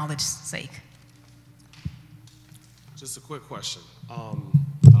for knowledge's sake. Just a quick question.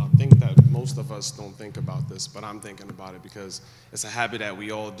 I think that most of us don't think about this, but I'm thinking about it because it's a habit that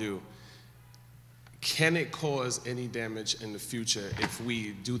we all do. Can it cause any damage in the future if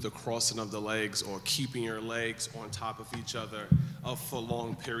we do the crossing of the legs or keeping your legs on top of each other for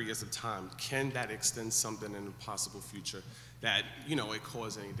long periods of time? Can that extend something in the possible future that, you know, it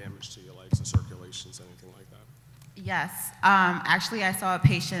cause any damage to your legs or circulations, anything like that? Yes. Actually, I saw a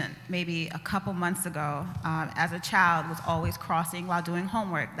patient maybe a couple months ago. As a child, was always crossing while doing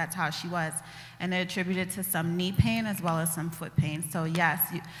homework. That's how she was. And it attributed to some knee pain as well as some foot pain. So yes,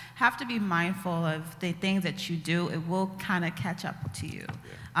 you have to be mindful of the things that you do. It will kind of catch up to you.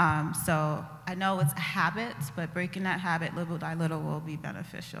 Yeah. So I know it's a habit, but breaking that habit little by little will be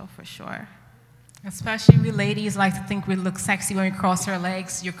beneficial for sure. Especially we ladies like to think we look sexy when we cross our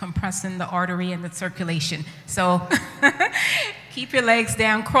legs. You're compressing the artery and the circulation. So keep your legs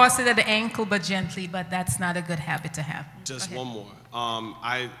down, cross it at the ankle, but gently, but that's not a good habit to have. Just one more.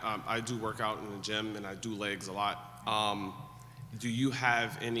 I do work out in the gym and I do legs a lot. Do you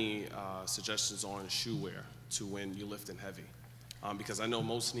have any suggestions on shoe wear to when you're lifting heavy? Because I know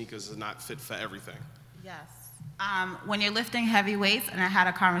most sneakers are not fit for everything. Yes. When you're lifting heavy weights, and I had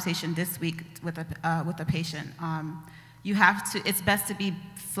a conversation this week with a patient, you have to, it's best to be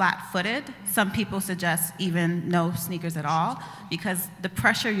flat-footed. Some people suggest even no sneakers at all, because the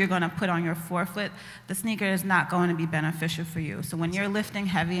pressure you're going to put on your forefoot, the sneaker is not going to be beneficial for you. So when you're lifting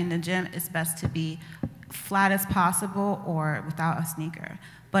heavy in the gym, it's best to be flat as possible or without a sneaker.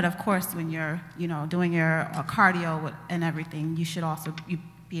 But of course, when you're, you know, doing your cardio and everything, you should also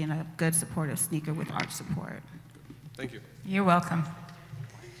be in a good supportive sneaker with arch support. Thank you. You're welcome.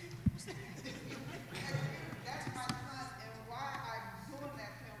 That's my son, and why I'm doing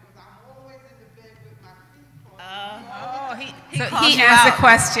that to him, because I'm always in the bed with my feet crossed. He asked a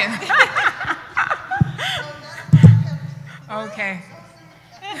question. Okay.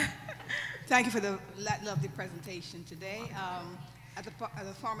 Thank you for the lovely presentation today. As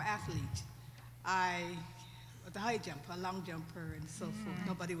a former athlete, I was a high jumper, a long jumper, and so forth.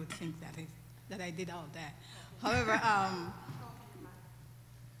 Nobody would think that I did all that. However,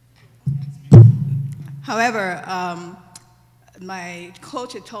 my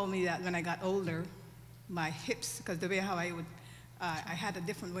coach had told me that when I got older, my hips, because the way how I had a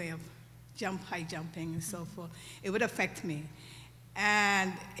different way of high jumping and so forth, it would affect me.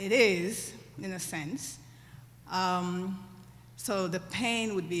 And it is, in a sense. So the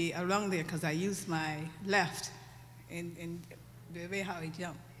pain would be around there because I use my left in the way how I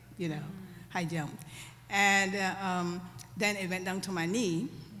jump, you know, high jump. And then it went down to my knee,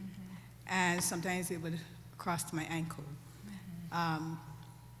 and sometimes it would across my ankle.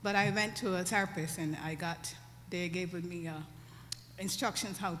 But I went to a therapist and they gave me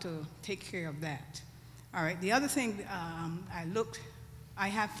instructions how to take care of that. All right, the other thing, I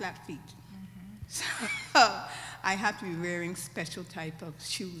have flat feet. So I have to be wearing special type of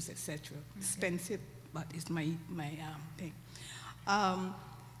shoes, etc. Expensive, but it's my thing.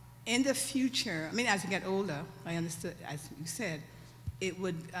 In the future, I mean, as you get older, I understood, as you said, it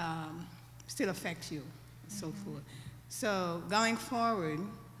would still affect you, and so forth. So going forward,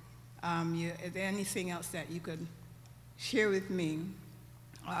 is there anything else that you could share with me,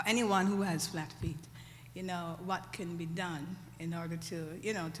 or anyone who has flat feet, what can be done in order to,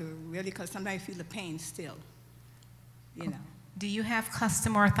 to really, because sometimes I feel the pain still, Do you have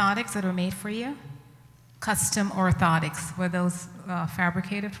custom orthotics that are made for you? Custom orthotics, were those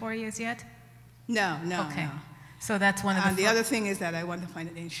fabricated for you as yet? No. Okay. No. So that's one of the other thing is that I want to find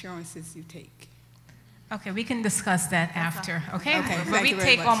out the insurances you take. Okay, we can discuss that after, okay? Okay, but we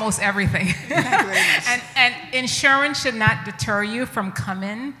take almost everything. Thank you very much. And insurance should not deter you from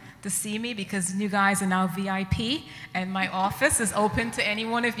coming to see me, because you guys are now VIP, and my office is open to any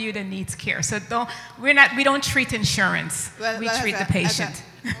one of you that needs care. So we don't treat insurance. We treat the patient.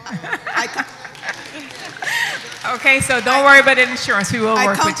 Okay, so don't worry about the insurance. We will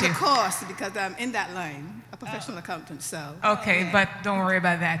work with you. I come to cost because I'm in that line, a professional accountant, so. Okay, but don't worry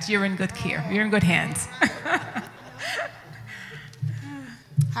about that. You're in good care. You're in good hands.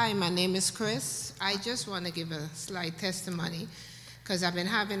 Hi, my name is Chris. I just want to give a slight testimony because I've been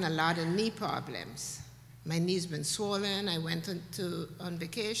having a lot of knee problems. My knee's been swollen. I went on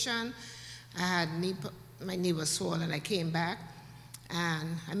vacation. My knee was swollen. I came back and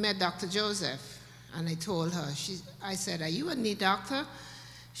I met Dr. Joseph. And I told her, I said, "Are you a knee doctor?"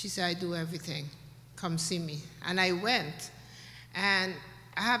 She said, "I do everything. Come see me." And I went. And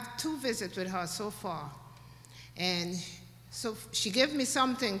I have 2 visits with her so far. And so she gave me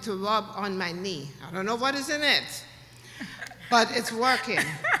something to rub on my knee. I don't know what is in it, but it's working.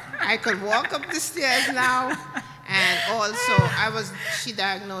 I could walk up the stairs now. And also, she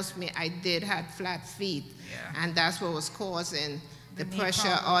diagnosed me, I did have flat feet. Yeah. And that's what was causing the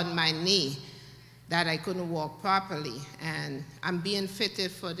pressure on my knee, that I couldn't walk properly, and I'm being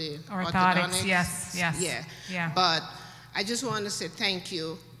fitted for the orthodontics. Yes. Yeah. But I just want to say thank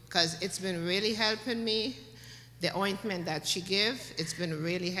you, because it's been really helping me. The ointment that she gave, it's been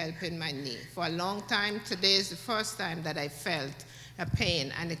really helping my knee. For a long time, today is the first time that I felt a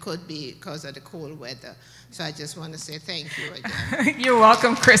pain, and it could be because of the cold weather. So I just want to say thank you again. You're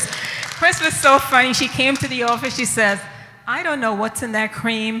welcome, Chris. Chris was so funny. She came to the office, she says, "I don't know what's in that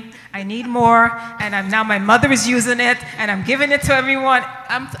cream. I need more, and now my mother is using it, and I'm giving it to everyone."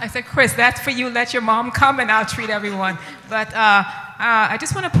 I said, "Chris, that's for you. Let your mom come, and I'll treat everyone." But I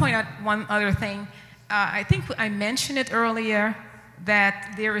just want to point out one other thing. I think I mentioned it earlier,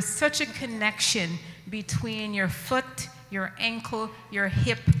 that there is such a connection between your foot, your ankle, your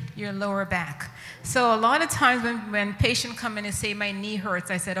hip, your lower back. So a lot of times when patients come in and say, "My knee hurts,"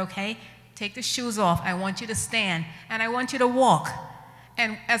 I said, "Okay, take the shoes off. I want you to stand, and I want you to walk."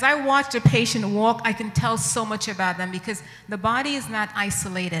 And as I watch the patient walk, I can tell so much about them, because the body is not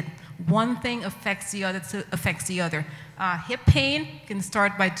isolated. One thing affects the other. Hip pain can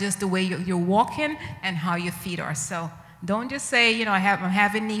start by just the way you're walking and how your feet are. So don't just say, I'm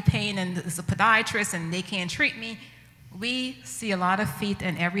having knee pain and it's a podiatrist and they can't treat me. We see a lot of feet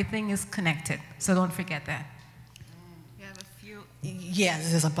and everything is connected. So don't forget that.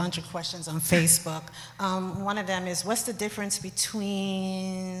 Yes, there's a bunch of questions on Facebook. One of them is, what's the difference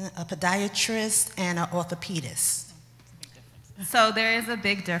between a podiatrist and an orthopedist? So there is a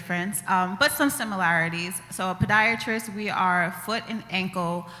big difference, but some similarities. So a podiatrist, we are a foot and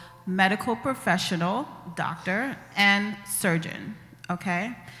ankle medical professional, doctor, and surgeon,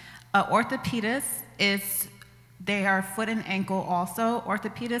 okay? Orthopedist they are foot and ankle also.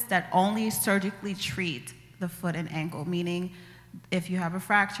 Orthopedists that only surgically treat the foot and ankle, meaning if you have a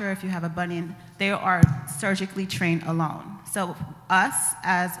fracture, if you have a bunion, they are surgically trained alone. So us,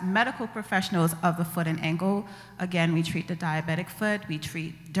 as medical professionals of the foot and ankle, again, we treat the diabetic foot, we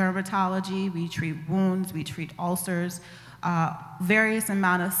treat dermatology, we treat wounds, we treat ulcers, various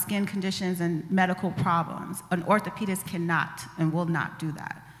amount of skin conditions and medical problems. An orthopedist cannot and will not do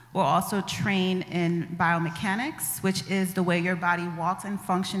that. We're also trained in biomechanics, which is the way your body walks and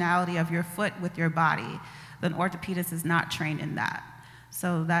functionality of your foot with your body. An orthopedist is not trained in that.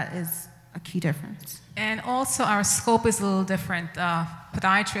 So that is a key difference. And also our scope is a little different.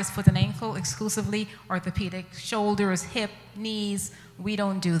 Podiatrist, foot and ankle exclusively, orthopedic, shoulders, hip, knees, we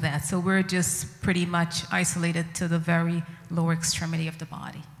don't do that. So we're just pretty much isolated to the very lower extremity of the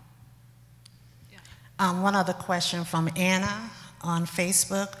body. One other question from Anna on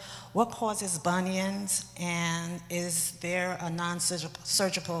Facebook. What causes bunions, and is there a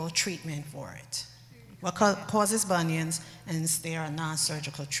non-surgical treatment for it? What causes bunions, and is there a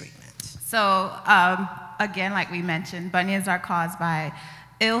non-surgical treatment? So again, like we mentioned, bunions are caused by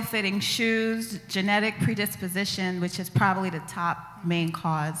ill-fitting shoes, genetic predisposition, which is probably the top main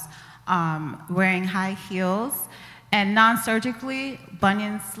cause, wearing high heels, and non-surgically,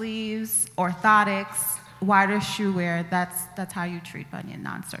 bunion sleeves, orthotics, wider shoe wear. That's how you treat bunion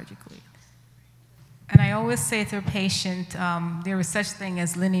non-surgically. And I always say to a patient, there is such thing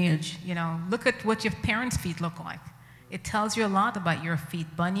as lineage. You know, look at what your parents' feet look like. It tells you a lot about your feet.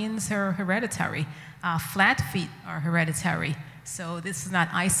 Bunions are hereditary. Flat feet are hereditary. So this is not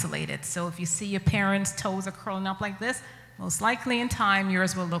isolated. So if you see your parents' toes are curling up like this, most likely in time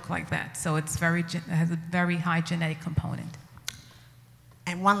yours will look like that. So it has a very high genetic component.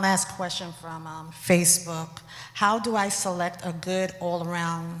 And one last question from Facebook. How do I select a good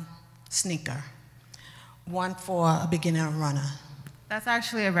all-around sneaker? One for a beginner runner. That's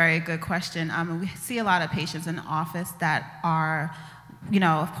actually a very good question. We see a lot of patients in the office that are, you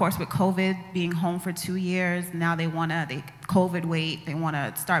know, of course with COVID, being home for 2 years, now they COVID weight, they want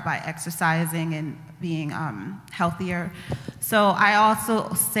to start by exercising and being healthier. So I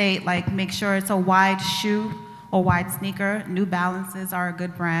also say, like, make sure it's a wide shoe or wide sneaker. New Balances are a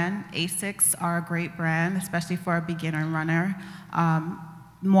good brand. Asics are a great brand, especially for a beginner runner.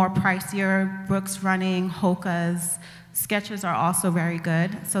 More pricier, Brooks Running, Hoka's, Skechers are also very good.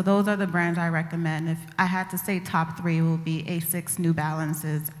 So those are the brands I recommend. If I had to say top 3, will be Asics, New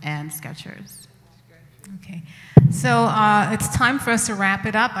Balances, and Skechers. Okay, so it's time for us to wrap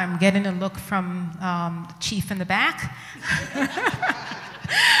it up. I'm getting a look from the chief in the back,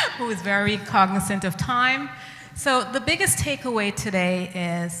 who is very cognizant of time. So the biggest takeaway today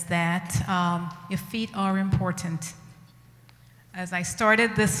is that your feet are important. As I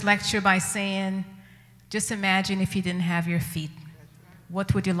started this lecture by saying, just imagine if you didn't have your feet.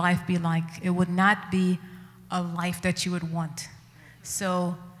 What would your life be like? It would not be a life that you would want.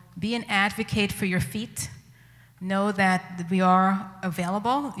 So be an advocate for your feet. Know that we are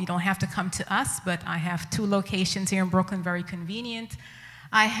available. You don't have to come to us, but I have 2 locations here in Brooklyn, very convenient.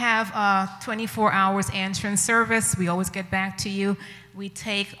 I have 24 hours answering service. We always get back to you. We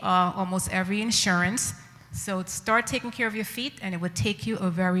take almost every insurance. So start taking care of your feet, and it would take you a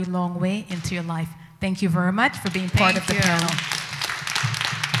very long way into your life. Thank you very much for being part of the panel.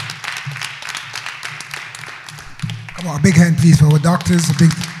 Come on, a big hand, please, for our doctors. A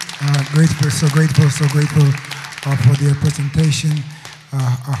big, so grateful for their presentation.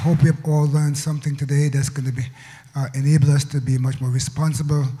 I hope we have all learned something today that's going to enable us to be much more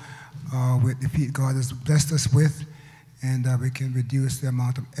responsible with the feet God has blessed us with. And we can reduce the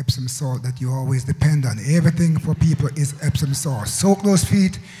amount of Epsom salt that you always depend on. Everything for people is Epsom salt. Soak those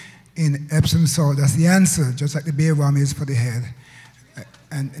feet in Epsom salt. That's the answer, just like the beer rum is for the head.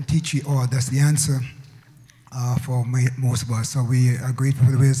 And tea tree oil, that's the answer for most of us. So we are grateful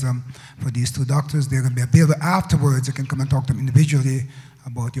for the wisdom for these 2 doctors. They're going to be available afterwards. You can come and talk to them individually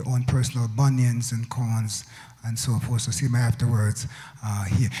about your own personal bunions and corns and so forth. So see them afterwards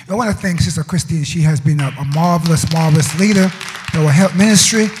here. I want to thank Sister Christine. She has been a marvelous, marvelous leader to our health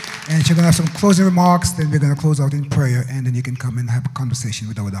ministry, and she's going to have some closing remarks. Then we're going to close out in prayer, and then you can come and have a conversation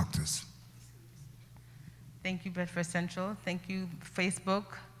with our doctors. Thank you, Bedford Central. Thank you, Facebook,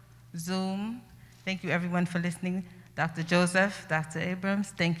 Zoom. Thank you, everyone, for listening. Dr. Joseph, Dr. Abrams,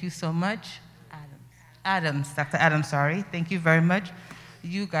 thank you so much. Dr. Adams, sorry. Thank you very much.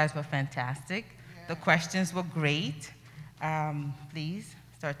 You guys were fantastic. The questions were great. Please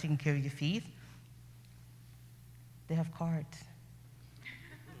start taking care of your feet. They have cards.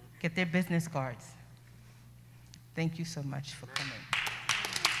 Get their business cards. Thank you so much for coming.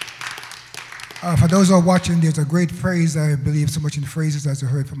 For those who are watching, there's a great phrase, I believe so much in phrases as I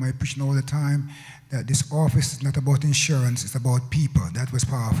heard from my preaching all the time, that this office is not about insurance, it's about people. That was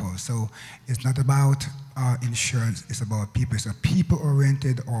powerful. So it's not about insurance, it's about people. It's a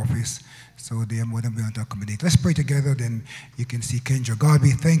people-oriented office, so they are more than willing to accommodate. Let's pray together, then you can see Kendra. God,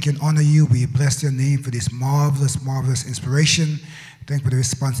 we thank you and honor you. We bless your name for this marvelous, marvelous inspiration. Thank you for the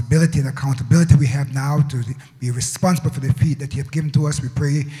responsibility and accountability we have now to be responsible for the feet that you have given to us. We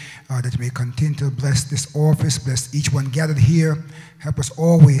pray that you may continue to bless this office, bless each one gathered here. Help us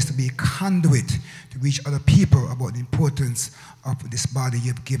always to be a conduit to reach other people about the importance of this body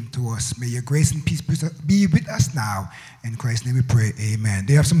you have given to us. May your grace and peace be with us now. In Christ's name we pray, amen.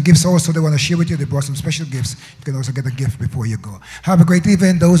 They have some gifts also they want to share with you. They brought some special gifts. You can also get a gift before you go. Have a great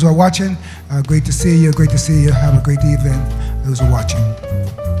evening. Those who are watching, great to see you. Great to see you. Have a great evening. Those who are watching.